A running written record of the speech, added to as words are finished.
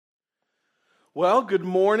Well, good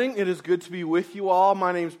morning. It is good to be with you all.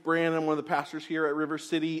 My name's Brandon. I'm one of the pastors here at River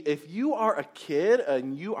City. If you are a kid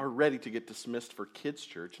and you are ready to get dismissed for kids'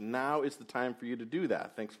 church, now is the time for you to do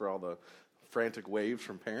that. Thanks for all the frantic waves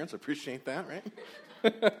from parents. I appreciate that, right?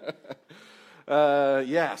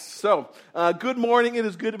 Yes. So, good morning. It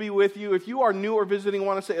is good to be with you. If you are new or visiting, I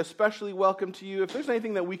want to say especially welcome to you. If there's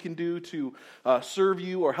anything that we can do to serve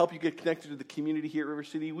you or help you get connected to the community here at River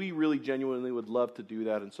City, we really genuinely would love to do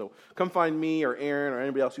that. And so come find me or Aaron or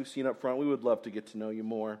anybody else you've seen up front. We would love to get to know you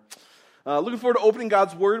more. Looking forward to opening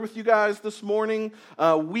God's Word with you guys this morning.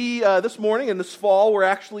 This morning and this fall, we're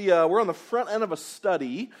on the front end of a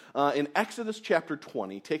study in Exodus chapter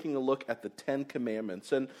 20, taking a look at the Ten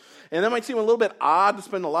Commandments. And that might seem a little bit odd to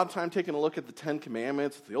spend a lot of time taking a look at the Ten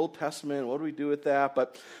Commandments, the Old Testament, what do we do with that?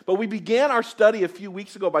 But we began our study a few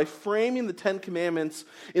weeks ago by framing the Ten Commandments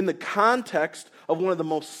in the context of one of the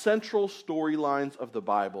most central storylines of the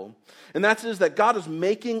Bible. And that is that God is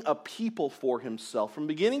making a people for himself. From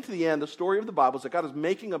beginning to the end, the story of the Bible is that God is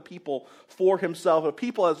making a people for himself. A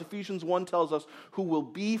people, as Ephesians 1 tells us, who will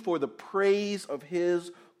be for the praise of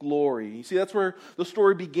his glory. You see, that's where the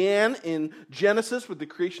story began in Genesis with the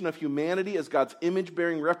creation of humanity as God's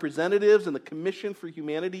image-bearing representatives and the commission for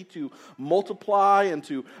humanity to multiply and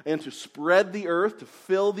to spread the earth, to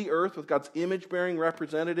fill the earth with God's image-bearing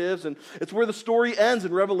representatives. And it's where the story ends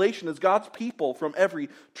in Revelation as God's people from every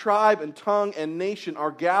tribe and tongue and nation are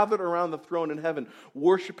gathered around the throne in heaven,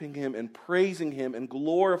 worshiping him and praising him and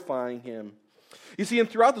glorifying him. You see, and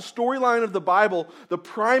throughout the storyline of the Bible, the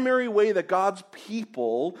primary way that God's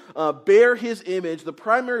people bear his image, the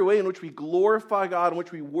primary way in which we glorify God, in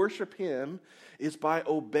which we worship him, is by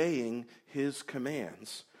obeying his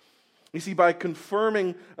commands. You see, by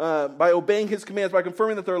obeying his commands, by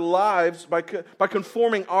confirming that their lives, by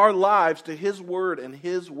conforming our lives to his word and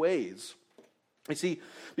his ways. You see,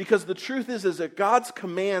 because the truth is that God's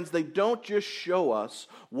commands, they don't just show us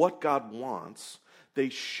what God wants, they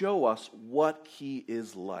show us what he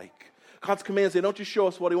is like. God's commands, they don't just show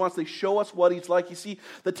us what he wants, they show us what he's like. You see,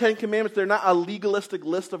 the Ten Commandments, they're not a legalistic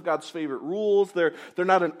list of God's favorite rules. They're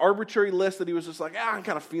not an arbitrary list that he was just like, I'm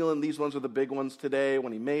kind of feeling these ones are the big ones today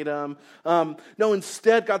when he made them. No,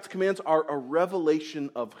 instead, God's commands are a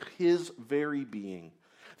revelation of his very being.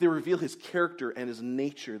 They reveal his character and his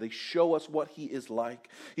nature. They show us what he is like.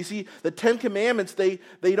 You see, the Ten Commandments, they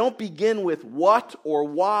don't begin with what or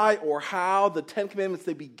why or how. The Ten Commandments,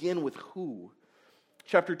 they begin with who.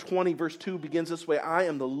 Chapter 20, verse 2 begins this way. I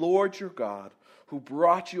am the Lord your God, who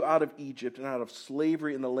brought you out of Egypt and out of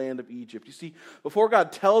slavery in the land of Egypt. You see, before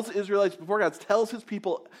God tells Israelites, before God tells his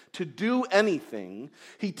people to do anything,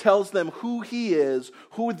 he tells them who he is,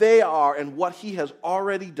 who they are, and what he has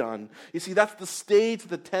already done. You see, that's the stage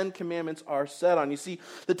the Ten Commandments are set on. You see,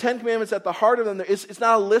 the Ten Commandments, at the heart of them, it's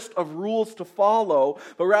not a list of rules to follow,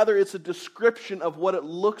 but rather it's a description of what it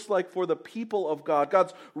looks like for the people of God,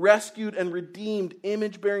 God's rescued and redeemed,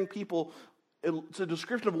 image-bearing people. It's a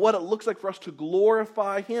description of what it looks like for us to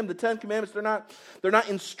glorify him. The Ten Commandments, they're not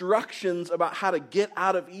instructions about how to get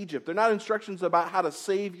out of Egypt. They're not instructions about how to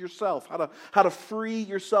save yourself, how to free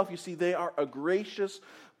yourself. You see, they are a gracious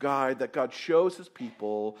guide that God shows his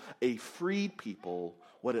people, a freed people,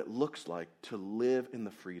 what it looks like to live in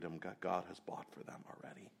the freedom God has bought for them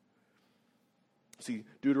already. See,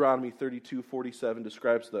 Deuteronomy 32:47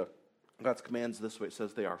 describes God's commands this way. It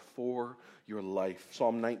says they are for your life.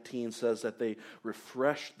 Psalm 19 says that they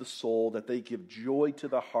refresh the soul, that they give joy to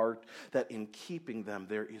the heart, that in keeping them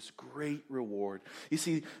there is great reward. You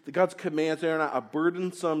see, God's commands, they're not a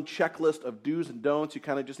burdensome checklist of do's and don'ts you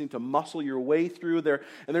kind of just need to muscle your way through. They're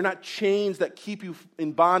not chains that keep you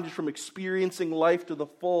in bondage from experiencing life to the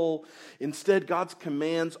full. Instead, God's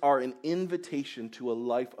commands are an invitation to a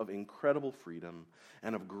life of incredible freedom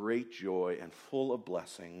and of great joy and full of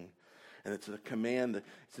blessing. And it's a command,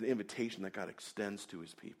 it's an invitation that God extends to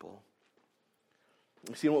his people.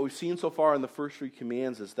 You see, what we've seen so far in the first three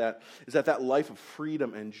commands is that life of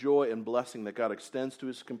freedom and joy and blessing that God extends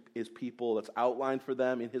to his people, that's outlined for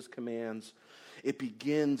them in his commands,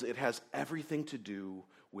 it has everything to do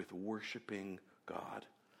with worshiping God.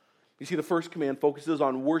 You see, the first command focuses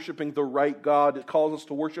on worshiping the right God. It calls us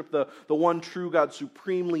to worship the one true God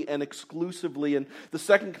supremely and exclusively. And the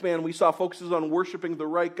second command we saw focuses on worshiping the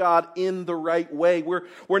right God in the right way.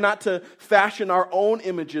 We're not to fashion our own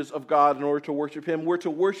images of God in order to worship him. We're to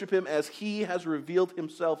worship him as he has revealed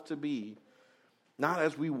himself to be, not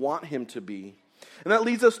as we want him to be. And that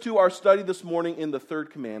leads us to our study this morning in the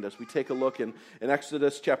third command as we take a look in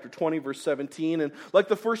Exodus chapter 20, verse 17. And like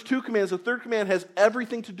the first two commands, the third command has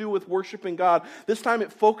everything to do with worshiping God. This time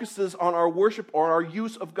it focuses on our worship or our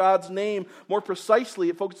use of God's name. More precisely,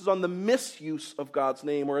 it focuses on the misuse of God's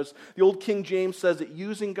name, or as the old King James says it,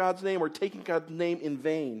 using God's name or taking God's name in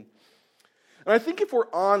vain. And I think if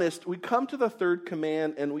we're honest, we come to the third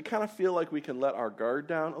command and we kind of feel like we can let our guard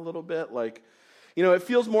down a little bit. Like, it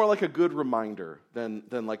feels more like a good reminder than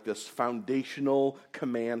like this foundational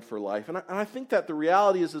command for life. And I think that the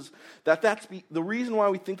reality is that the reason why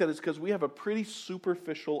we think that is because we have a pretty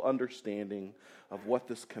superficial understanding of what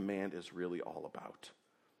this command is really all about.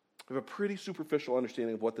 We have a pretty superficial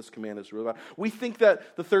understanding of what this command is really about. We think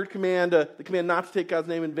that the third command, the command not to take God's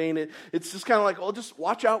name in vain, it's just kind of like, just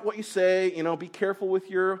watch out what you say, be careful with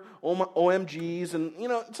your OMGs, and,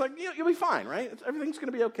 it's like, you'll be fine, right? Everything's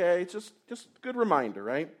going to be okay. It's just a good reminder,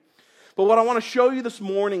 right? But what I want to show you this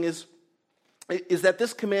morning is that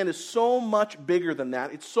this command is so much bigger than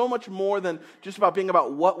that. It's so much more than just being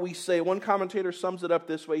about what we say. One commentator sums it up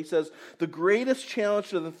this way. He says, the greatest challenge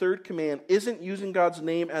to the third command isn't using God's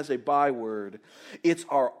name as a byword. It's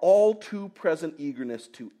our all too present eagerness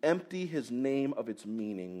to empty his name of its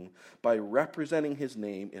meaning by representing his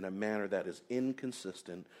name in a manner that is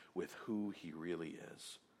inconsistent with who he really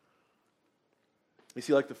is. You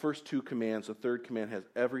see, like the first two commands, the third command has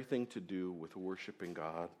everything to do with worshiping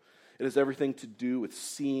God. It has everything to do with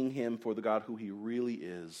seeing him for the God who he really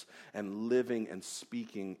is and living and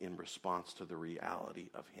speaking in response to the reality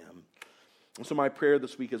of him. And so my prayer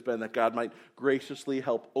this week has been that God might graciously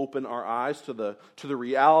help open our eyes to the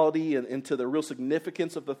reality and to the real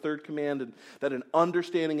significance of the third command, and that in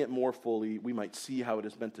understanding it more fully, we might see how it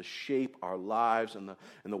is meant to shape our lives and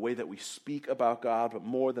the way that we speak about God, but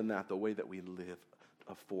more than that, the way that we live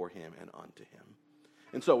for him and unto him.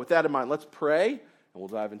 And so with that in mind, let's pray. And we'll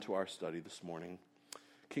dive into our study this morning.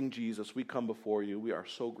 King Jesus, we come before you. We are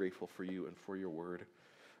so grateful for you and for your word.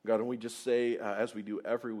 God, and we just say, as we do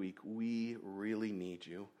every week, we really need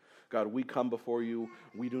you. God, we come before you.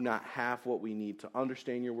 We do not have what we need to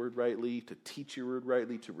understand your word rightly, to teach your word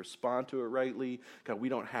rightly, to respond to it rightly. God, we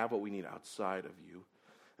don't have what we need outside of you.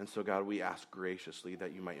 And so, God, we ask graciously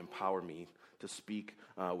that you might empower me to speak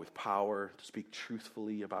with power, to speak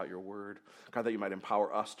truthfully about your word. God, that you might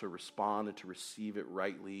empower us to respond and to receive it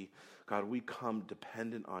rightly. God, we come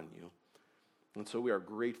dependent on you. And so we are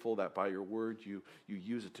grateful that by your word you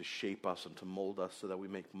use it to shape us and to mold us so that we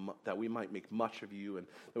might make much of you and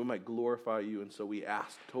that we might glorify you. And so we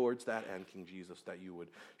ask towards that end, King Jesus, that you would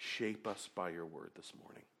shape us by your word this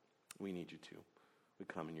morning. We need you to. We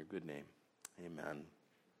come in your good name. Amen.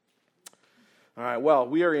 All right, well,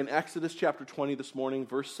 we are in Exodus chapter 20 this morning,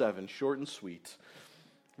 verse 7, short and sweet.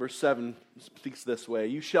 Verse 7 speaks this way,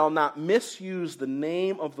 "You shall not misuse the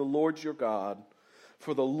name of the Lord your God,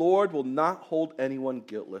 for the Lord will not hold anyone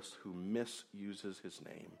guiltless who misuses his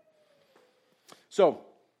name." So,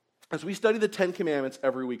 as we study the Ten Commandments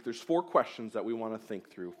every week, there's 4 questions that we want to think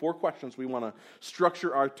through. 4 questions we want to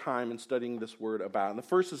structure our time in studying this word about. And the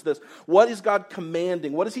first is this: what is God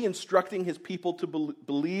commanding? What is he instructing his people to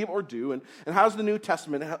believe or do? And how does the New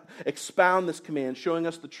Testament expound this command, showing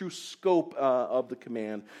us the true scope of the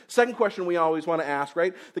command? Second question we always want to ask,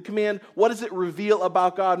 right? The command, what does it reveal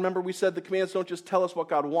about God? Remember, we said the commands don't just tell us what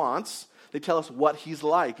God wants. They tell us what he's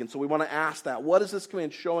like. And so we want to ask that. What is this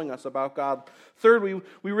command showing us about God? Third, we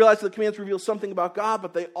realize that the commands reveal something about God,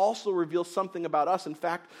 but they also reveal something about us. In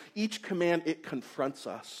fact, each command, it confronts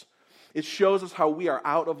us. It shows us how we are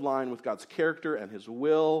out of line with God's character and his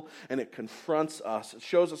will, and it confronts us. It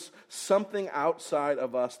shows us something outside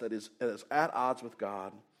of us that is at odds with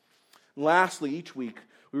God. And lastly, each week,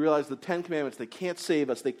 we realize the 10 Commandments, they can't save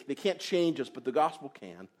us, they can't change us, but the gospel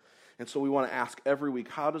can. And so we want to ask every week,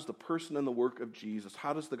 how does the person and the work of Jesus,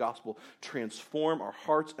 how does the gospel transform our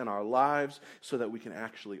hearts and our lives so that we can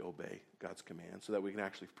actually obey God's command, so that we can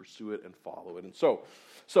actually pursue it and follow it? And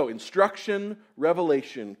so instruction,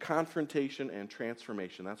 revelation, confrontation, and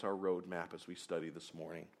transformation. That's our roadmap as we study this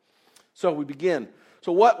morning. So we begin.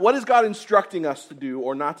 So what is God instructing us to do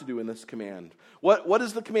or not to do in this command? What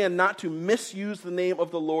is the command? Not to misuse the name of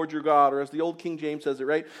the Lord your God, or as the old King James says it,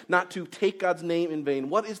 right? Not to take God's name in vain.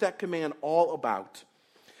 What is that command all about?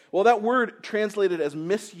 Well, that word translated as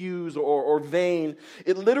misuse or vain,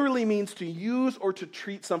 it literally means to use or to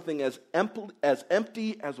treat something as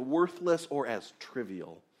empty, as worthless, or as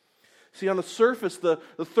trivial. See, on the surface, the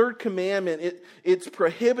third commandment, it's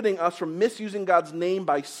prohibiting us from misusing God's name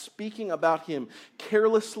by speaking about him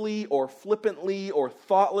carelessly or flippantly or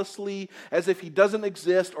thoughtlessly, as if he doesn't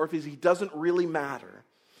exist or if he doesn't really matter.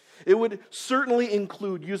 It would certainly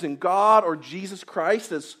include using God or Jesus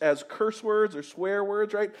Christ as curse words or swear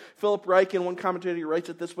words, right? Philip Reich, in one commentary, writes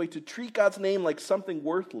it this way: to treat God's name like something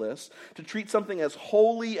worthless, to treat something as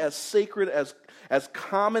holy, as sacred, as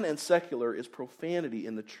common and secular, is profanity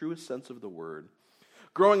in the truest sense of the word.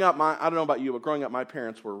 Growing up, I don't know about you, but growing up, my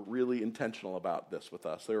parents were really intentional about this with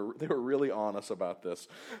us. They were really on us about this.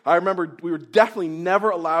 I remember we were definitely never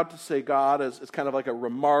allowed to say God as kind of like a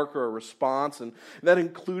remark or a response, and that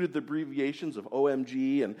included the abbreviations of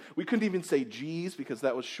OMG, and we couldn't even say G's because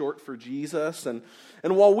that was short for Jesus. And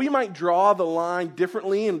while we might draw the line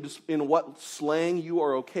differently in what slang you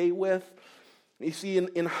are okay with, you see,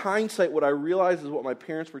 in hindsight, what I realized is what my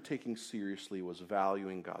parents were taking seriously was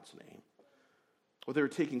valuing God's name. What they were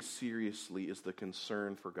taking seriously is the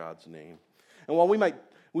concern for God's name. And while we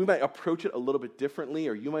might approach it a little bit differently,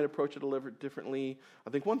 or you might approach it a little bit differently,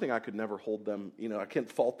 I think one thing I could never hold them, I can't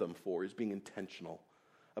fault them for, is being intentional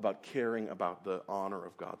about caring about the honor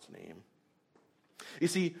of God's name. You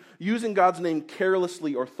see, using God's name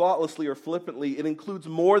carelessly or thoughtlessly or flippantly, it includes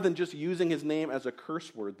more than just using his name as a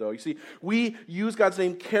curse word, though. You see, we use God's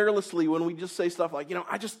name carelessly when we just say stuff like,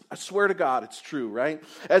 I swear to God it's true, right?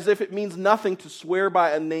 As if it means nothing to swear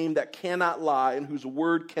by a name that cannot lie and whose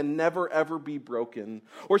word can never, ever be broken.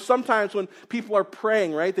 Or sometimes when people are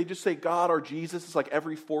praying, right, they just say God or Jesus. It's like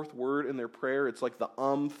every fourth word in their prayer. It's like the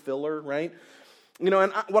filler, right?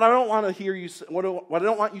 And what I don't want to hear you, what I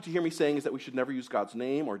don't want you to hear me saying is that we should never use God's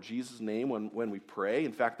name or Jesus' name when we pray.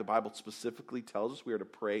 In fact, the Bible specifically tells us we are to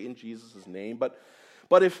pray in Jesus' name. But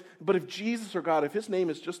if Jesus or God, if his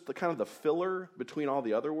name is just the kind of the filler between all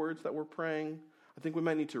the other words that we're praying, I think we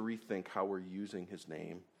might need to rethink how we're using his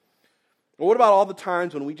name. Or what about all the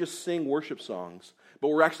times when we just sing worship songs, but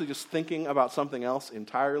we're actually just thinking about something else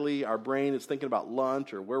entirely? Our brain is thinking about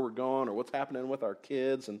lunch or where we're going or what's happening with our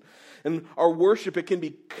kids. And our worship, it can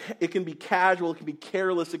be casual, it can be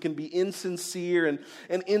careless, it can be insincere,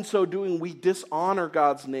 and in so doing, we dishonor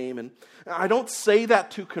God's name. And I don't say that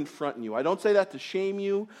to confront you. I don't say that to shame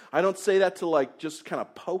you. I don't say that to just kind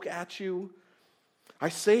of poke at you. I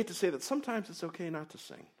say it to say that sometimes it's okay not to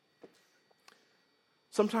sing.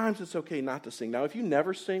 Sometimes it's okay not to sing. Now, if you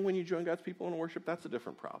never sing when you join God's people in worship, that's a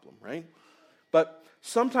different problem, right? But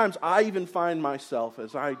sometimes I even find myself,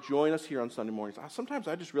 as I join us here on Sunday mornings, sometimes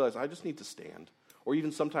I just realize I just need to stand. Or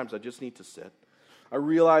even sometimes I just need to sit. I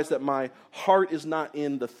realize that my heart is not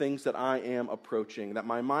in the things that I am approaching, that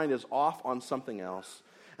my mind is off on something else.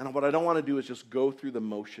 And what I don't want to do is just go through the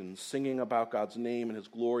motions, singing about God's name and his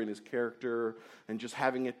glory and his character, and just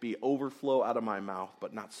having it be overflow out of my mouth,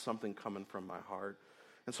 but not something coming from my heart.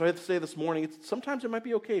 And so I have to say this morning, sometimes it might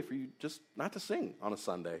be okay for you just not to sing on a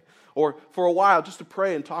Sunday. Or for a while, just to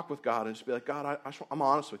pray and talk with God and just be like, God, I'm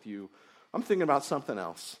honest with you. I'm thinking about something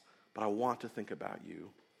else, but I want to think about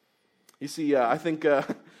you. You see, I think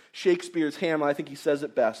Shakespeare's Hamlet, I think he says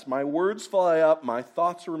it best. My words fly up, my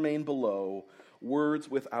thoughts remain below. Words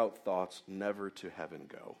without thoughts never to heaven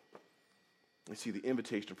go. You see, the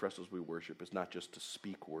invitation for us as we worship is not just to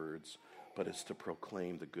speak words, but it's to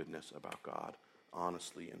proclaim the goodness about God,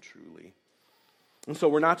 honestly and truly. And so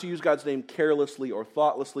we're not to use God's name carelessly or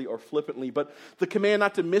thoughtlessly or flippantly, but the command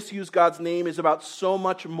not to misuse God's name is about so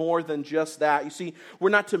much more than just that. You see,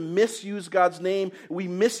 we're not to misuse God's name. We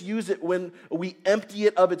misuse it when we empty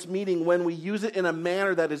it of its meaning, when we use it in a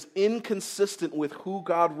manner that is inconsistent with who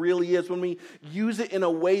God really is, when we use it in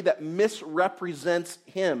a way that misrepresents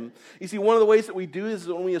him. You see, one of the ways that we do this is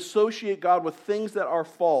when we associate God with things that are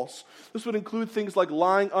false. This would include things like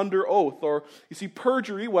lying under oath, or you see,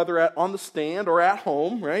 perjury, whether on the stand or at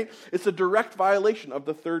home, right? It's a direct violation of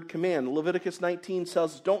the third command. Leviticus 19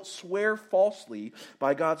 says, don't swear falsely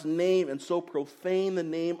by God's name and so profane the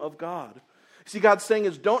name of God. See, God's saying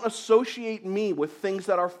is, don't associate me with things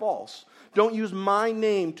that are false. Don't use my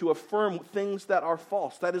name to affirm things that are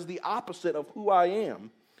false. That is the opposite of who I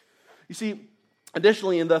am. You see,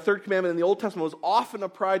 additionally, in the third commandment in the Old Testament was often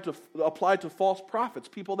applied to false prophets,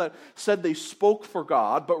 people that said they spoke for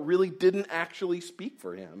God, but really didn't actually speak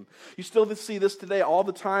for him. You still see this today all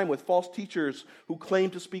the time with false teachers who claim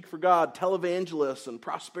to speak for God, televangelists and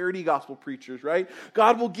prosperity gospel preachers, right?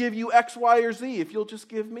 God will give you X, Y, or Z if you'll just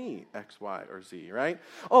give me X, Y, or Z, right?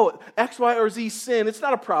 Oh, X, Y, or Z sin, it's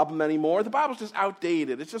not a problem anymore. The Bible's just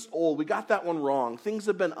outdated. It's just old. We got that one wrong. Things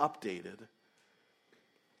have been updated.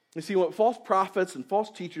 You see, what false prophets and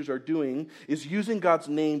false teachers are doing is using God's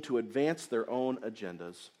name to advance their own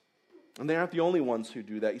agendas. And they aren't the only ones who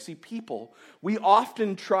do that. You see, people, we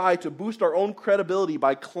often try to boost our own credibility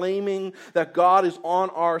by claiming that God is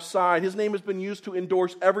on our side. His name has been used to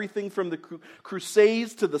endorse everything from the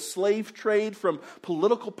Crusades to the slave trade, from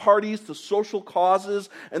political parties to social causes,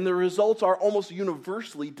 and the results are almost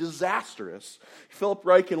universally disastrous. Philip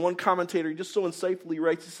Ryken, one commentator, just so insightfully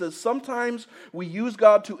writes, he says, sometimes we use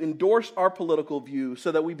God to endorse our political view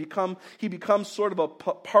so that he becomes sort of a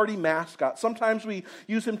party mascot. Sometimes we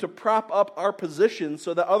use him to prop up our position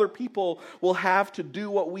so that other people will have to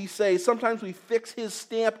do what we say. Sometimes we fix his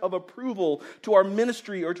stamp of approval to our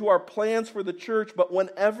ministry or to our plans for the church, but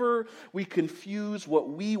whenever we confuse what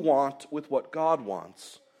we want with what God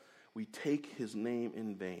wants, we take his name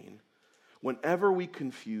in vain. Whenever we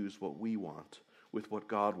confuse what we want with what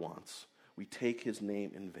God wants, we take his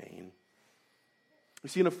name in vain. You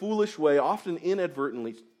see, in a foolish way, often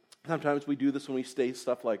inadvertently, sometimes we do this when we say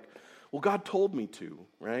stuff like, well, God told me to,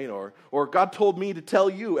 right? Or God told me to tell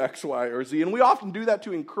you X, Y, or Z. And we often do that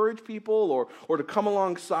to encourage people or to come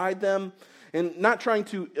alongside them, and not trying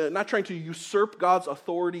to usurp God's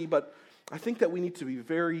authority, but I think that we need to be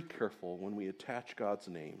very careful when we attach God's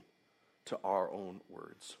name to our own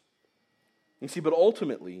words. You see, but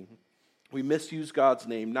ultimately, we misuse God's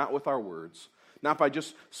name not with our words, not by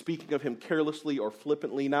just speaking of him carelessly or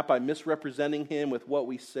flippantly, not by misrepresenting him with what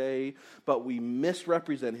we say, but we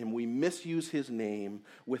misrepresent him. We misuse his name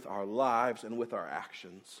with our lives and with our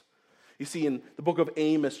actions. You see, in the book of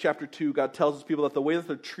Amos, chapter 2, God tells his people that the way that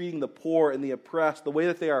they're treating the poor and the oppressed, the way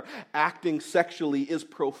that they are acting sexually is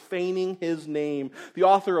profaning his name. The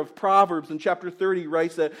author of Proverbs in chapter 30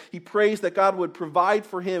 writes that he prays that God would provide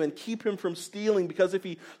for him and keep him from stealing, because if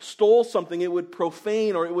he stole something, it would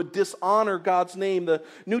profane or it would dishonor God's name. The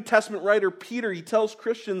New Testament writer Peter, he tells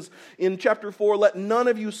Christians in chapter 4, let none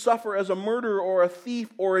of you suffer as a murderer or a thief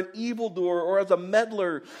or an evildoer or as a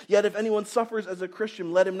meddler. Yet if anyone suffers as a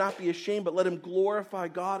Christian, let him not be ashamed, but let him glorify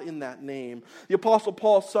God in that name. The Apostle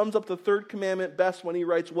Paul sums up the third commandment best when he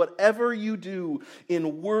writes, whatever you do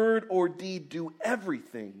in word or deed, do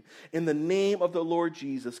everything in the name of the Lord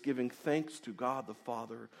Jesus, giving thanks to God the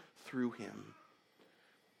Father through him.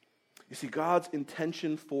 You see, God's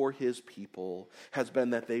intention for his people has been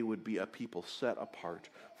that they would be a people set apart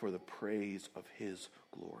for the praise of his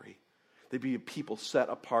glory. They'd be a people set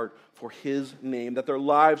apart for his name, that their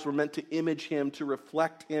lives were meant to image him, to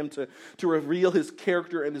reflect him, to reveal his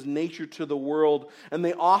character and his nature to the world. And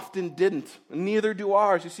they often didn't, and neither do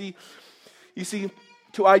ours. You see,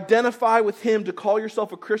 to identify with him, to call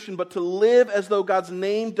yourself a Christian, but to live as though God's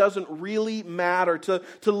name doesn't really matter, to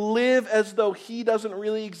live as though he doesn't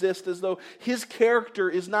really exist, as though his character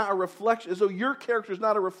is not a reflection, as though your character is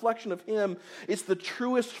not a reflection of him, it's the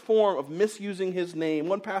truest form of misusing his name.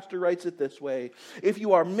 One pastor writes it this way: if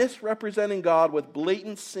you are misrepresenting God with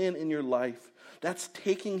blatant sin in your life, that's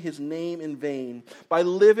taking his name in vain. By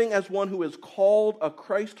living as one who is called a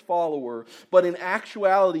Christ follower, but in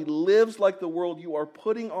actuality lives like the world, you are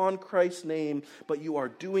putting on Christ's name, but you are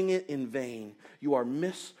doing it in vain. You are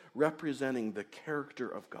misrepresenting the character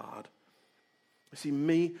of God. You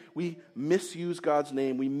see, we misuse God's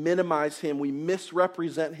name, we minimize him, we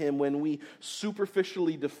misrepresent him when we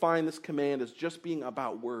superficially define this command as just being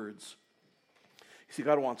about words. You see,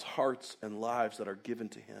 God wants hearts and lives that are given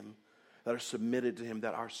to him, that are submitted to him,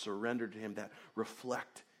 that are surrendered to him, that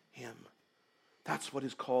reflect him. That's what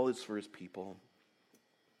his call is for his people.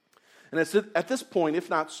 And it's at this point,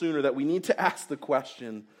 if not sooner, that we need to ask the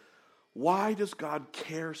question, why does God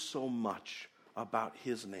care so much about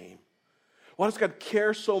his name? Why does God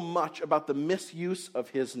care so much about the misuse of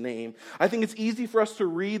his name? I think it's easy for us to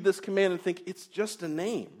read this command and think it's just a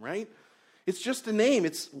name, right? It's just a name.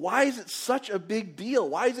 Why is it such a big deal?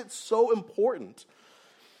 Why is it so important?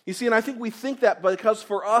 You see, and I think we think that because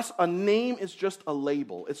for us, a name is just a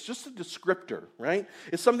label. It's just a descriptor, right?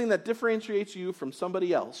 It's something that differentiates you from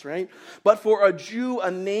somebody else, right? But for a Jew, a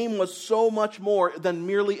name was so much more than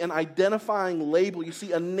merely an identifying label. You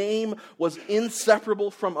see, a name was inseparable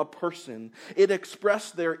from a person. It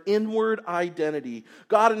expressed their inward identity.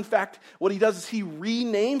 God, in fact, what he does is he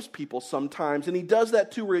renames people sometimes, and he does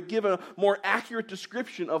that to give a more accurate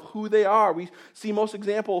description of who they are. We see an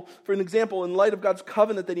example, in light of God's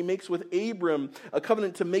covenant that he makes with Abram, a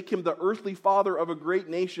covenant to make him the earthly father of a great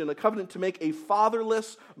nation, a covenant to make a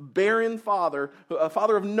fatherless, barren father, a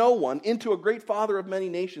father of no one, into a great father of many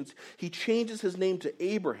nations. He changes his name to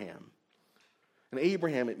Abraham. And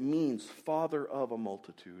Abraham, it means father of a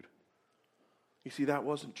multitude. You see, that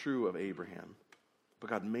wasn't true of Abraham, but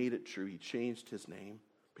God made it true. He changed his name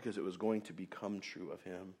because it was going to become true of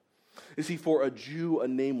him. You see, for a Jew, a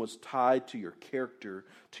name was tied to your character,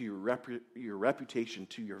 to your reputation,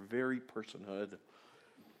 to your very personhood.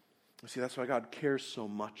 You see, that's why God cares so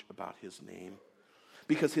much about his name.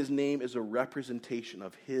 Because his name is a representation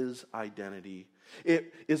of his identity.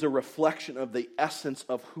 It is a reflection of the essence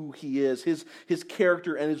of who he is. His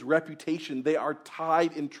character and his reputation, they are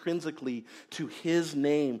tied intrinsically to his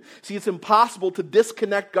name. See, it's impossible to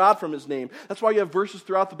disconnect God from his name. That's why you have verses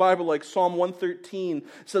throughout the Bible like Psalm 113.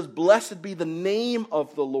 It says, "Blessed be the name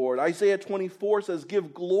of the Lord." Isaiah 24 says,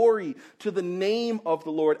 "Give glory to the name of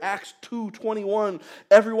the Lord." Acts 2:21,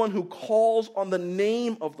 "Everyone who calls on the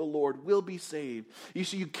name of the Lord will be saved." You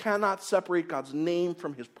see, you cannot separate God's name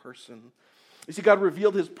from his person. You see, God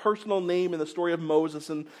revealed his personal name in the story of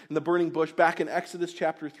Moses and in the burning bush. Back in Exodus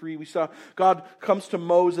chapter 3, we saw God comes to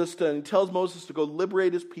Moses and he tells Moses to go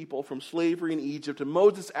liberate his people from slavery in Egypt. And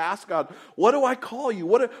Moses asks God, "What do I call you?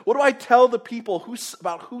 What do I tell the people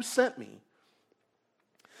about who sent me?"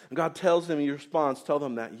 And God tells him, he responds, "Tell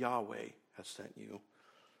them that Yahweh has sent you."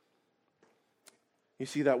 You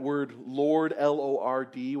see that word Lord,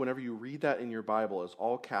 L-O-R-D, whenever you read that in your Bible, is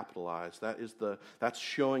all capitalized. That's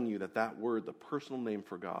showing you that word, the personal name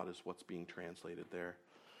for God, is what's being translated there.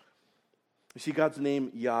 You see, God's name,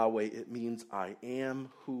 Yahweh, it means I am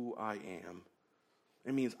who I am.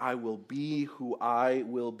 It means I will be who I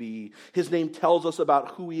will be. His name tells us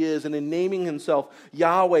about who he is. And in naming himself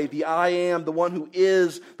Yahweh, the I am, the one who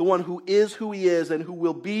is who he is and who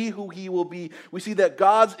will be who he will be, we see that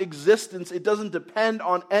God's existence, it doesn't depend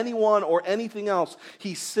on anyone or anything else.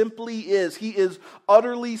 He simply is. He is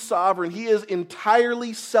utterly sovereign. He is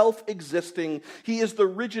entirely self-existing. He is the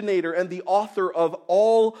originator and the author of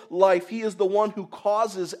all life. He is the one who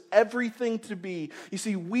causes everything to be. You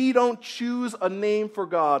see, we don't choose a name for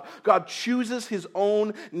God. God chooses his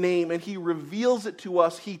own name and he reveals it to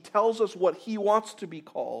us. He tells us what he wants to be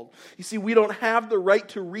called. You see, we don't have the right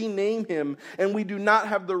to rename him and we do not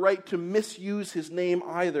have the right to misuse his name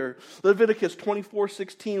either. Leviticus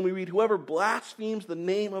 24:16, we read, "Whoever blasphemes the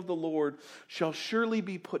name of the Lord shall surely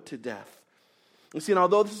be put to death." You see, and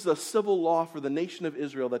although this is a civil law for the nation of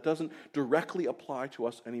Israel that doesn't directly apply to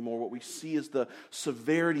us anymore, what we see is the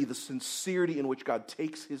severity, the sincerity in which God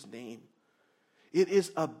takes his name. It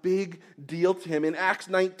is a big deal to him. In Acts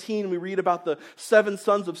 19, we read about the 7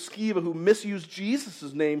 sons of Sceva who misused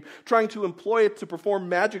Jesus' name, trying to employ it to perform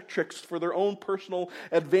magic tricks for their own personal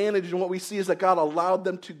advantage. And what we see is that God allowed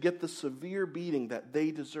them to get the severe beating that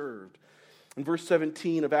they deserved. In verse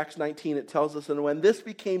 17 of Acts 19, it tells us, "And when this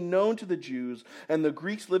became known to the Jews and the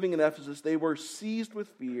Greeks living in Ephesus, they were seized with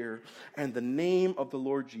fear, and the name of the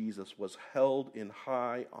Lord Jesus was held in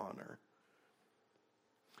high honor."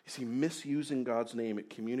 You see, misusing God's name, it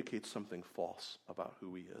communicates something false about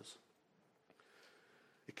who he is.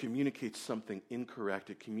 It communicates something incorrect.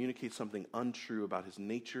 It communicates something untrue about his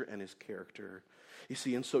nature and his character. You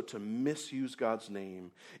see, and so to misuse God's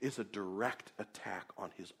name is a direct attack on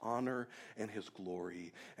his honor and his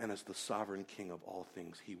glory. And as the sovereign king of all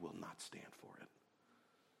things, he will not stand for it.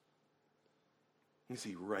 You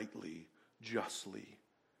see, rightly, justly,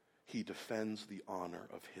 he defends the honor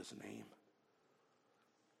of his name.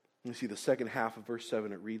 You see, the second half of verse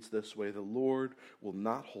 7, it reads this way: "The Lord will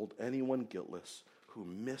not hold anyone guiltless who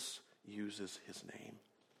misuses his name."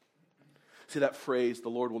 See that phrase, "the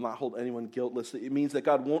Lord will not hold anyone guiltless." It means that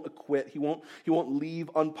God won't acquit. He won't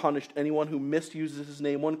leave unpunished anyone who misuses his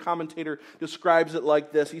name. One commentator describes it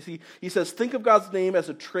like this. You see, he says, think of God's name as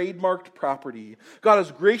a trademarked property. God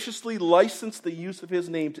has graciously licensed the use of his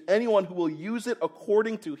name to anyone who will use it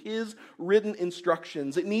according to his written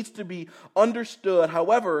instructions. It needs to be understood,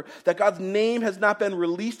 however, that God's name has not been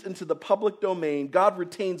released into the public domain. God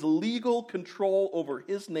retains legal control over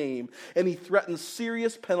his name, and he threatens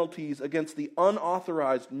serious penalties against the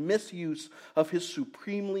unauthorized misuse of his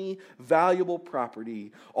supremely valuable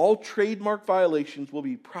property. All trademark violations will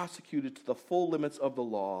be prosecuted to the full limits of the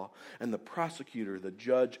law, and the prosecutor, the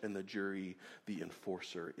judge, and the jury, the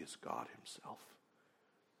enforcer, is God himself.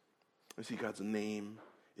 You see, God's name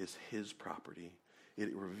is his property.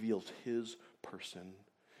 It reveals his person.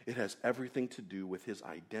 It has everything to do with his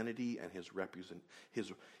identity and his reputation.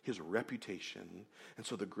 And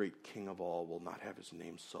so the great King of all will not have his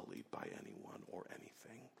name sullied by anyone or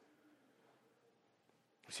anything.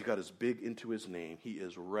 See, God is big into his name. He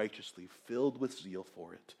is righteously filled with zeal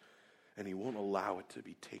for it. And he won't allow it to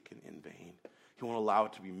be taken in vain. He won't allow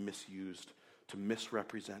it to be misused, to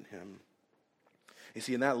misrepresent him. You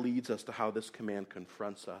see, and that leads us to how this command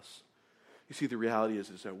confronts us. You see, the reality is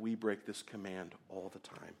that we break this command all the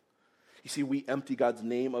time. You see, we empty God's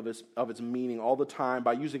name of its meaning all the time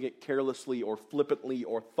by using it carelessly or flippantly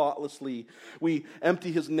or thoughtlessly. We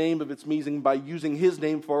empty his name of its meaning by using his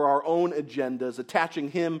name for our own agendas,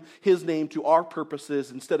 attaching his name to our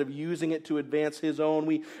purposes instead of using it to advance his own.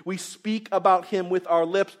 We speak about him with our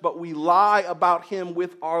lips, but we lie about him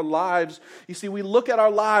with our lives. You see, we look at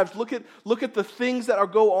our lives, look at the things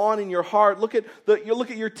that go on in your heart, look at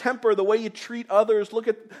your temper, the way you treat others, look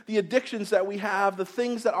at the addictions that we have, the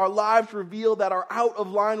things that our lives reveal that are out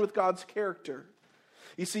of line with God's character.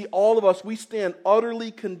 You see, all of us, we stand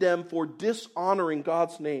utterly condemned for dishonoring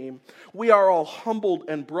God's name. We are all humbled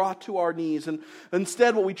and brought to our knees. And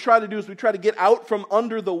instead, what we try to do is we try to get out from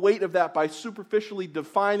under the weight of that by superficially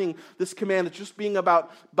defining this command. It's just being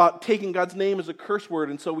about taking God's name as a curse word.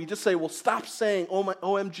 And so we just say, well, stop saying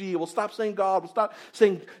OMG. We'll stop saying God. We'll stop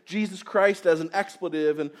saying Jesus Christ as an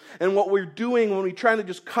expletive. And what we're doing when we try to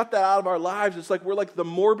just cut that out of our lives, it's like we're like the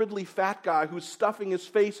morbidly fat guy who's stuffing his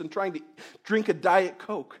face and trying to drink a Diet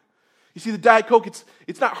Coke. You see, the Diet Coke,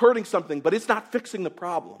 it's not hurting something, but it's not fixing the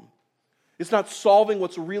problem. It's not solving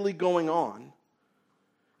what's really going on.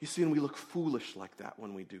 You see, and we look foolish like that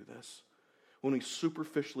when we do this. When we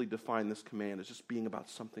superficially define this command as just being about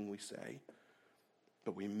something we say,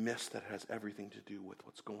 but we miss that it has everything to do with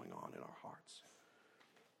what's going on in our hearts.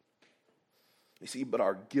 You see, but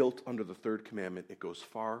our guilt under the third commandment, it goes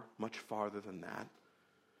much farther than that.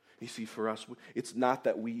 You see, for us, it's not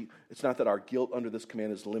that our guilt under this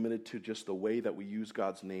command is limited to just the way that we use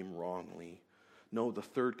God's name wrongly. No, the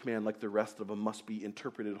third command, like the rest of them, must be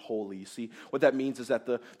interpreted wholly. You see, what that means is that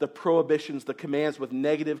the prohibitions, the commands with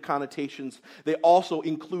negative connotations, they also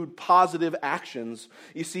include positive actions.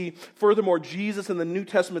 You see, furthermore, Jesus in the New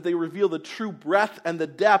Testament, they reveal the true breadth and the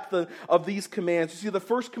depth of these commands. You see, the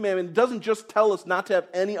first commandment doesn't just tell us not to have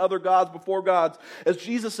any other gods before God's. As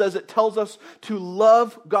Jesus says, it tells us to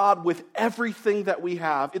love God with everything that we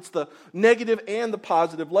have. It's the negative and the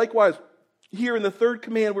positive. Likewise, here in the third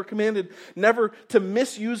command, we're commanded never to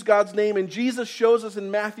misuse God's name. And Jesus shows us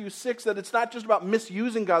in Matthew 6 that it's not just about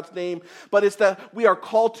misusing God's name, but it's that we are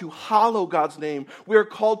called to hallow God's name. We are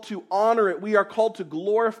called to honor it. We are called to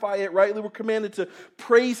glorify it rightly. We're commanded to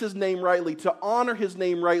praise his name rightly, to honor his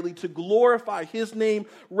name rightly, to glorify his name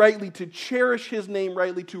rightly, to cherish his name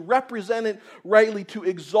rightly, to represent it rightly, to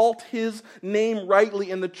exalt his name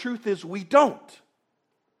rightly. And the truth is, we don't.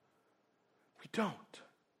 We don't.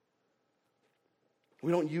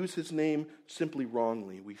 We don't use his name simply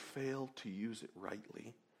wrongly. We fail to use it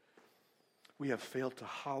rightly. We have failed to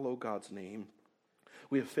hallow God's name.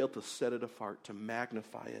 We have failed to set it apart, to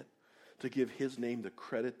magnify it, to give his name the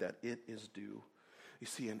credit that it is due. You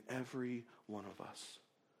see, in every one of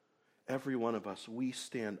us, we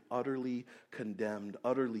stand utterly condemned,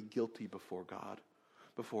 utterly guilty before God,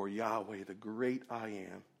 before Yahweh, the great I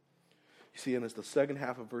am. You see, and as the second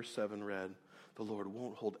half of verse 7 read, the Lord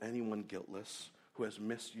won't hold anyone guiltless who has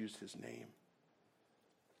misused his name.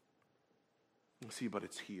 You see, but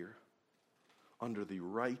it's here, under the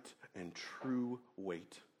right and true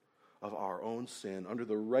weight of our own sin, under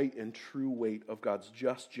the right and true weight of God's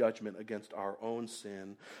just judgment against our own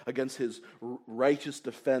sin, against his righteous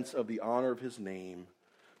defense of the honor of his name,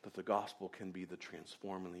 that the gospel can be the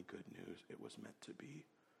transformingly good news it was meant to be.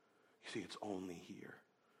 You see, it's only here.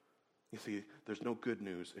 You see, there's no good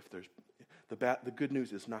news if there's the good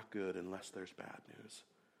news is not good unless there's bad news.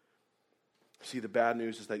 See, the bad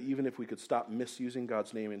news is that even if we could stop misusing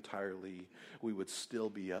God's name entirely, we would still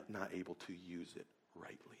be not able to use it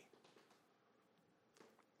rightly.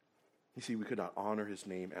 You see, we could not honor his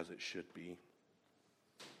name as it should be.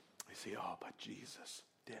 You see, but Jesus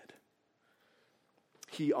did.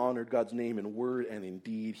 He honored God's name in word and in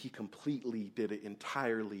deed. He completely did it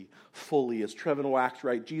entirely, fully. As Trevin Wax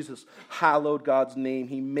writes, Jesus hallowed God's name.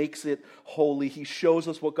 He makes it holy. He shows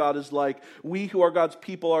us what God is like. We who are God's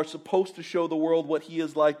people are supposed to show the world what he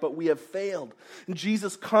is like, but we have failed. And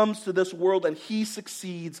Jesus comes to this world and he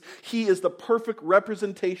succeeds. He is the perfect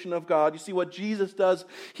representation of God. You see what Jesus does?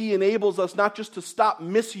 He enables us not just to stop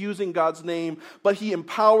misusing God's name, but he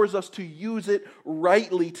empowers us to use it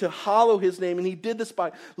rightly, to hallow his name. And he did this by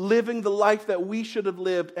living the life that we should have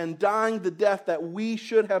lived and dying the death that we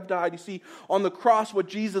should have died. You see, on the cross, what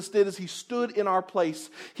Jesus did is he stood in our place.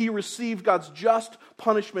 He received God's just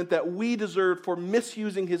punishment that we deserved for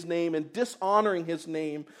misusing his name and dishonoring his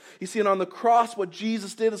name. You see, and on the cross, what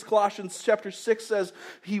Jesus did, as Colossians chapter 6 says,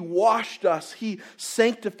 he washed us, he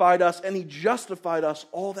sanctified us, and he justified us.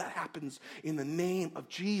 All that happens in the name of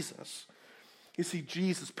Jesus. You see,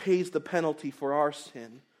 Jesus pays the penalty for our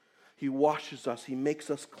sin. He washes us. He makes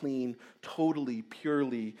us clean, totally,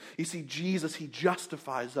 purely. You see, Jesus, He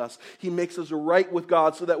justifies us. He makes us right with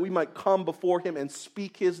God so that we might come before Him and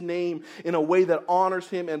speak His name in a way that honors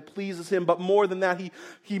Him and pleases Him. But more than that,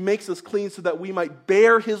 He makes us clean so that we might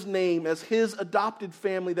bear His name as His adopted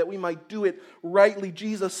family, that we might do it rightly.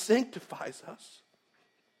 Jesus sanctifies us.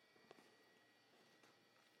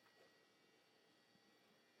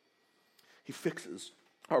 He fixes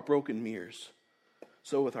our broken mirrors.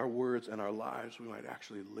 So with our words and our lives, we might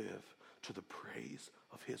actually live to the praise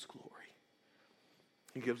of His glory.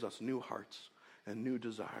 He gives us new hearts and new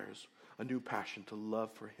desires, a new passion to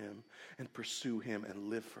love for Him and pursue Him and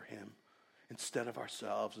live for Him instead of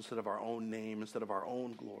ourselves, instead of our own name, instead of our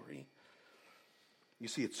own glory. You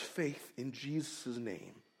see, it's faith in Jesus'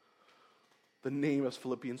 name. The name, as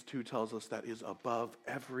Philippians 2 tells us, that is above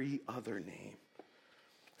every other name.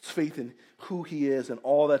 It's faith in who He is and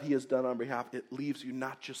all that He has done on behalf. It leaves you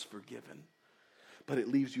not just forgiven, but it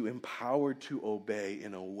leaves you empowered to obey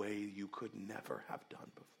in a way you could never have done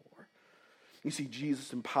before. You see,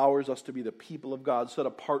 Jesus empowers us to be the people of God, set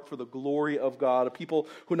apart for the glory of God, a people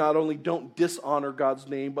who not only don't dishonor God's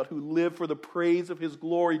name, but who live for the praise of His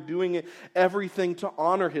glory, doing everything to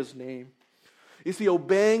honor His name. You see,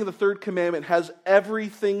 obeying the third commandment has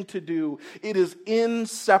everything to do. It is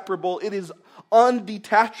inseparable. It is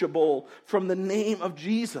undetachable from the name of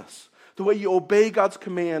Jesus. The way you obey God's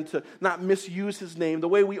command to not misuse His name, the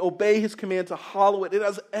way we obey His command to hallow it, it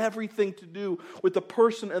has everything to do with the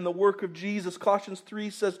person and the work of Jesus. Colossians 3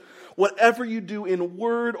 says, whatever you do in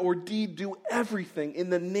word or deed, do everything in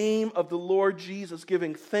the name of the Lord Jesus,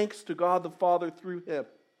 giving thanks to God the Father through Him.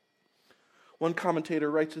 One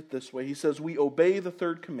commentator writes it this way. He says, we obey the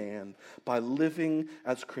third command by living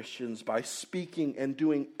as Christians, by speaking and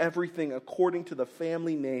doing everything according to the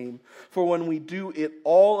family name. For when we do it,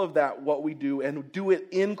 all of that, what we do, and do it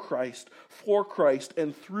in Christ, for Christ,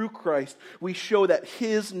 and through Christ, we show that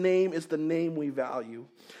His name is the name we value,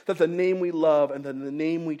 that the name we love and that the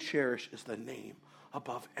name we cherish is the name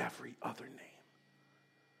above every other name.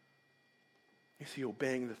 You see,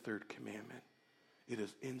 obeying the third commandment, it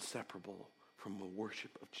is inseparable from the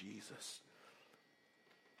worship of Jesus.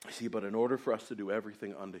 See, but in order for us to do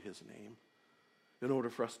everything unto His name, in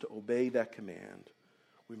order for us to obey that command,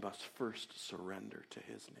 we must first surrender to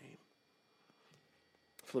His name.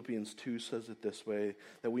 Philippians 2 says it this way,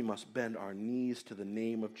 that we must bend our knees to the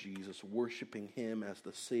name of Jesus, worshiping Him as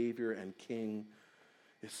the Savior and King.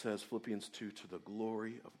 It says, Philippians 2, to the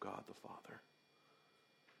glory of God the Father.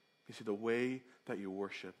 You see, the way that you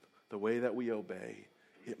worship, the way that we obey,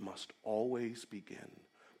 it must always begin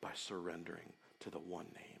by surrendering to the one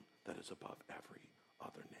name that is above every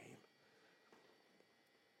other name.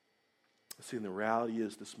 See, and the reality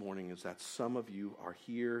is this morning is that some of you are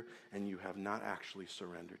here and you have not actually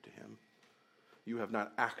surrendered to Him. You have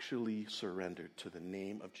not actually surrendered to the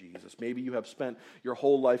name of Jesus. Maybe you have spent your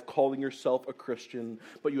whole life calling yourself a Christian,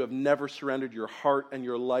 but you have never surrendered your heart and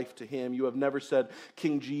your life to Him. You have never said,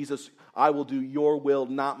 King Jesus, I will do your will,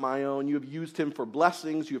 not my own. You have used Him for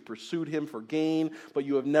blessings. You have pursued Him for gain, but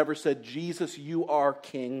you have never said, Jesus, you are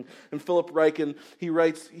King. And Philip Ryken,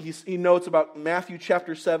 he notes about Matthew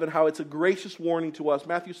chapter 7, how it's a gracious warning to us.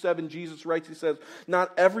 Matthew 7, Jesus writes, he says,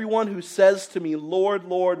 not everyone who says to me, Lord,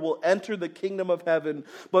 Lord, will enter the kingdom of heaven,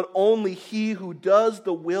 but only he who does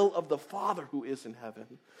the will of the Father who is in heaven.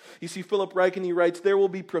 You see, Philip Ryken, he writes, there will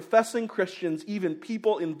be professing Christians, even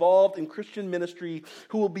people involved in Christian ministry,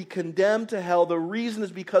 who will be condemned to hell. The reason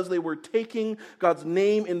is because they were taking God's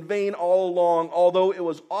name in vain all along, although it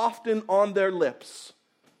was often on their lips.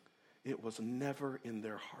 It was never in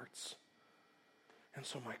their hearts. And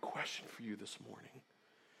so my question for you this morning,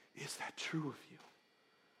 is that true of you?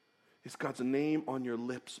 Is God's name on your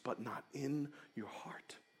lips but not in your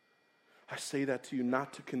heart? I say that to you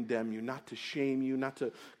not to condemn you, not to shame you, not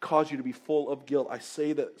to cause you to be full of guilt. I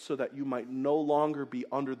say that so that you might no longer be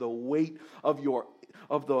under the weight of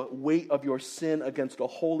your sin against a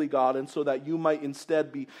holy God, and so that you might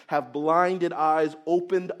instead have blinded eyes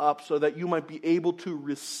opened up, so that you might be able to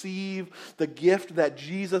receive the gift that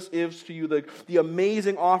Jesus gives to you, the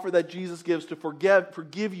amazing offer that Jesus gives to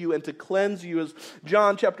forgive you and to cleanse you. As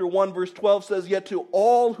John chapter 1 verse 12 says, yet to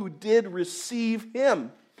all who did receive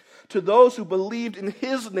Him, to those who believed in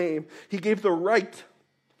His name, He gave the right.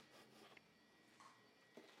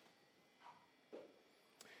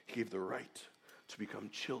 He gave the right to become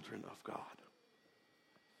children of God.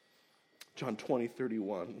 John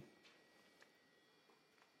 20:31.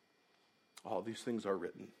 All these things are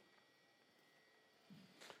written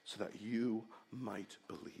so that you might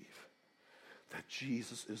believe that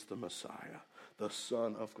Jesus is the Messiah, the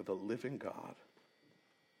Son of the living God,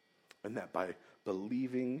 and that by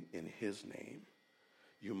believing in his name,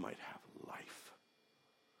 you might have life.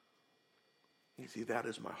 You see, that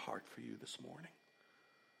is my heart for you this morning.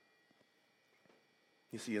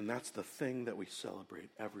 You see, and that's the thing that we celebrate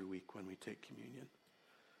every week when we take communion.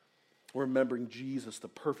 We're remembering Jesus, the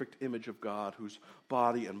perfect image of God, whose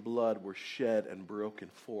body and blood were shed and broken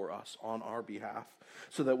for us on our behalf,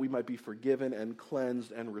 so that we might be forgiven and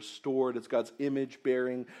cleansed and restored as God's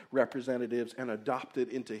image-bearing representatives and adopted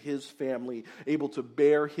into his family, able to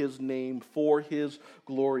bear his name for his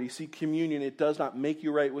glory. See, communion, it does not make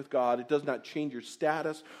you right with God. It does not change your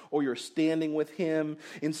status or your standing with him.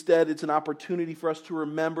 Instead, it's an opportunity for us to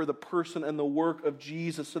remember the person and the work of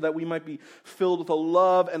Jesus, so that we might be filled with a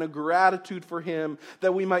love and a gratitude for him,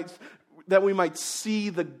 that we might see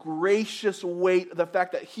the gracious weight, the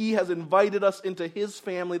fact that he has invited us into his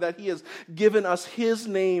family, that he has given us his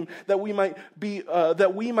name, that we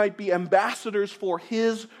might be ambassadors for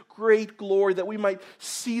his great glory, that we might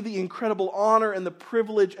see the incredible honor and the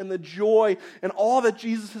privilege and the joy and all that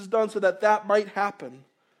Jesus has done, so that might happen,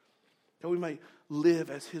 that we might live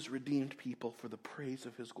as his redeemed people for the praise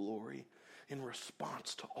of his glory in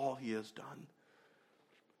response to all he has done.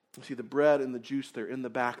 You see, the bread and the juice, they're in the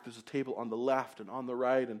back. There's a table on the left and on the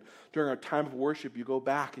right. And during our time of worship, you go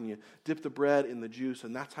back and you dip the bread in the juice.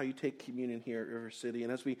 And that's how you take communion here at River City.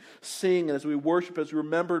 And as we sing and as we worship, as we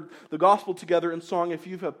remember the gospel together in song, if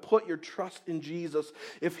you have put your trust in Jesus,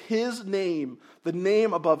 if his name, the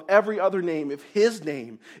name above every other name, if his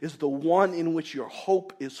name is the one in which your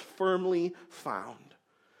hope is firmly found,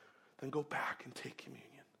 then go back and take communion.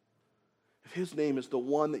 If his name is the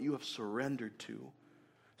one that you have surrendered to,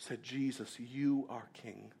 said, Jesus, you are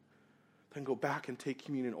King, then go back and take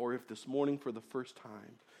communion. Or if this morning for the first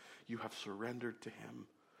time you have surrendered to him,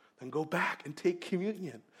 then go back and take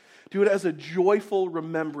communion. Do it as a joyful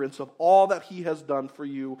remembrance of all that he has done for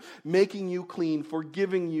you, making you clean,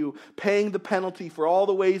 forgiving you, paying the penalty for all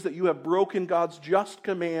the ways that you have broken God's just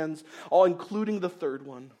commands, all including the third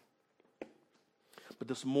one. But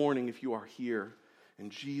this morning, if you are here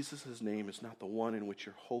and Jesus' name is not the one in which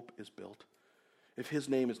your hope is built, if his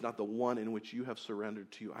name is not the one in which you have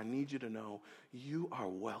surrendered to, I need you to know you are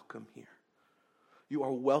welcome here. You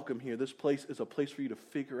are welcome here. This place is a place for you to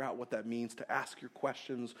figure out what that means, to ask your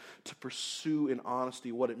questions, to pursue in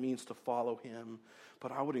honesty what it means to follow him.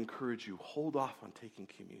 But I would encourage you, hold off on taking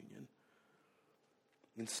communion.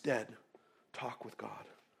 Instead, talk with God.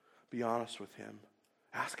 Be honest with him.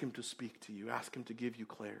 Ask him to speak to you. Ask him to give you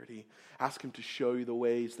clarity. Ask him to show you the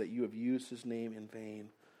ways that you have used his name in vain,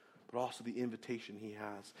 but also the invitation he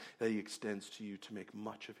has that he extends to you to make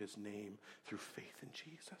much of his name through faith in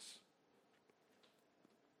Jesus.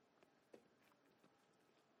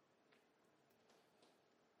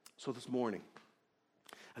 So this morning,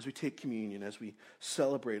 as we take communion, as we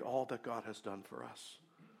celebrate all that God has done for us,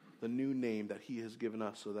 the new name that he has given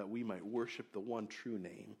us so that we might worship the one true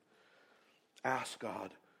name, ask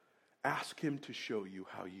God, ask him to show you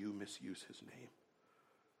how you misuse his name.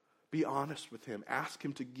 Be honest with him. Ask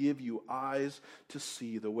him to give you eyes to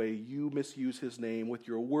see the way you misuse his name with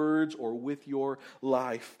your words or with your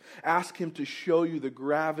life. Ask him to show you the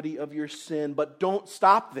gravity of your sin, but don't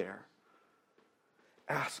stop there.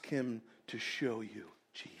 Ask him to show you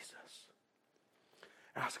Jesus.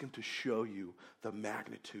 Ask him to show you the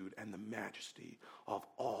magnitude and the majesty of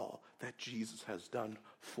all that Jesus has done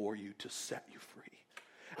for you to set you free.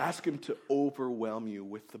 Ask him to overwhelm you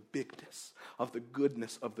with the bigness of the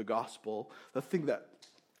goodness of the gospel, the thing that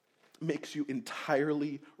makes you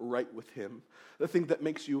entirely right with him, the thing that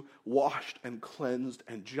makes you washed and cleansed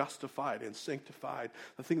and justified and sanctified,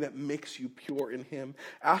 the thing that makes you pure in him.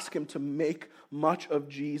 Ask him to make much of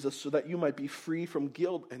Jesus so that you might be free from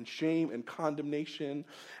guilt and shame and condemnation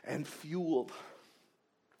and fueled,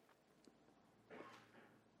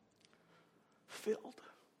 filled,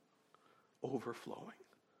 overflowing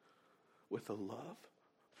with a love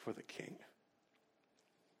for the King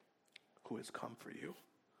who has come for you,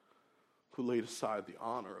 who laid aside the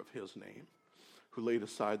honor of his name, who laid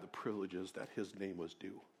aside the privileges that his name was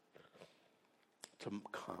due, to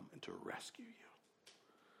come and to rescue you.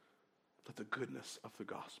 Let the goodness of the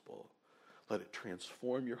gospel, let it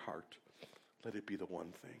transform your heart. Let it be the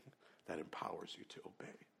one thing that empowers you to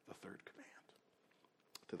obey the third command.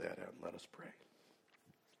 To that end, let us pray.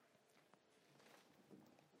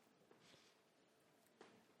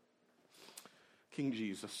 King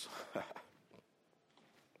Jesus,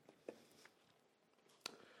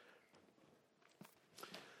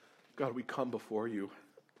 God, we come before you.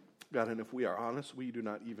 God, and if we are honest, we do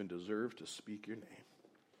not even deserve to speak your name.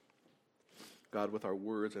 God, with our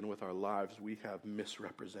words and with our lives, we have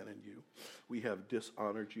misrepresented you. We have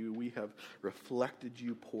dishonored you. We have reflected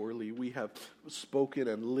you poorly. We have spoken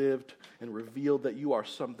and lived and revealed that you are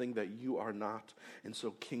something that you are not. And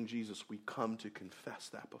so, King Jesus, we come to confess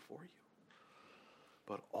that before you.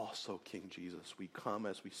 But also, King Jesus, we come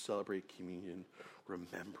as we celebrate communion,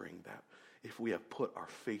 remembering that if we have put our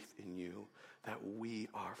faith in you, that we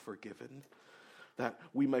are forgiven. That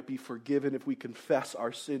we might be forgiven if we confess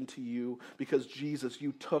our sin to you, because Jesus,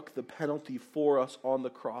 you took the penalty for us on the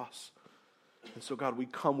cross. And so, God, we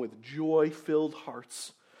come with joy-filled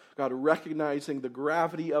hearts, God, recognizing the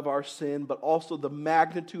gravity of our sin, but also the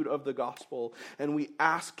magnitude of the gospel. And we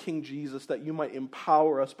ask, King Jesus, that you might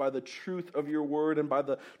empower us by the truth of your word and by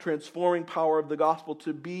the transforming power of the gospel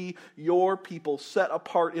to be your people, set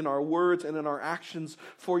apart in our words and in our actions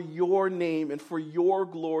for your name and for your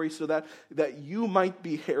glory, so that you might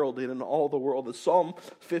be heralded in all the world. As Psalm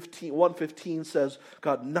 115 says,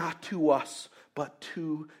 God, not to us, but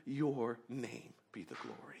to your name be the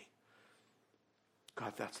glory.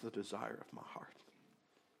 God, that's the desire of my heart.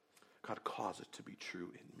 God, cause it to be true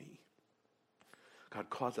in me. God,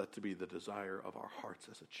 cause that to be the desire of our hearts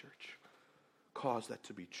as a church. Cause that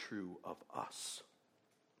to be true of us.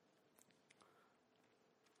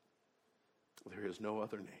 There is no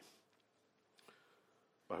other name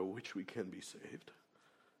by which we can be saved,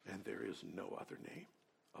 and there is no other name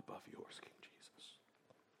above yours, King Jesus.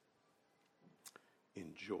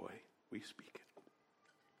 In joy we speak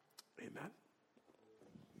it. Amen.